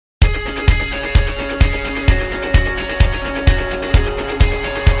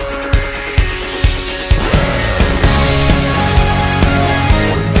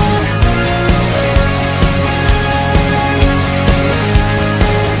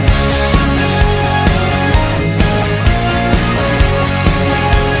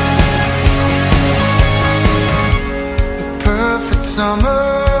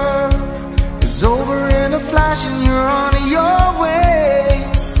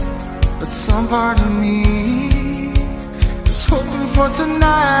part of me is hoping for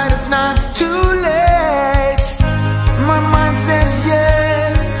tonight. It's not too late. My mind says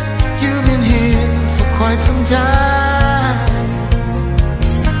yes, you've been here for quite some time,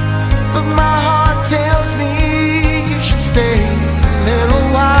 but my heart tells me you should stay a little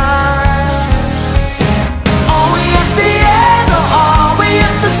while. Are we at the end or are we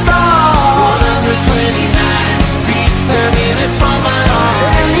at the start? 129 beats per minute from my heart.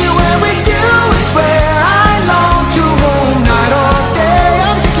 Anywhere with you is where I long to roam. Night or day,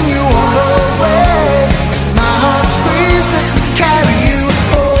 I'm taking you all away, 'cause my heart screams, let me carry you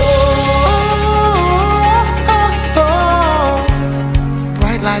home.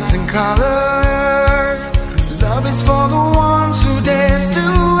 Bright lights and colors, love is for the ones who dares to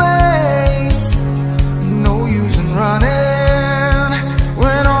wait. No use in running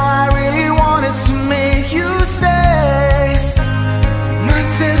when all I really want is to make you stay. Mine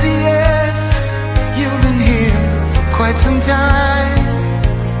says yes, you've been here for quite some time.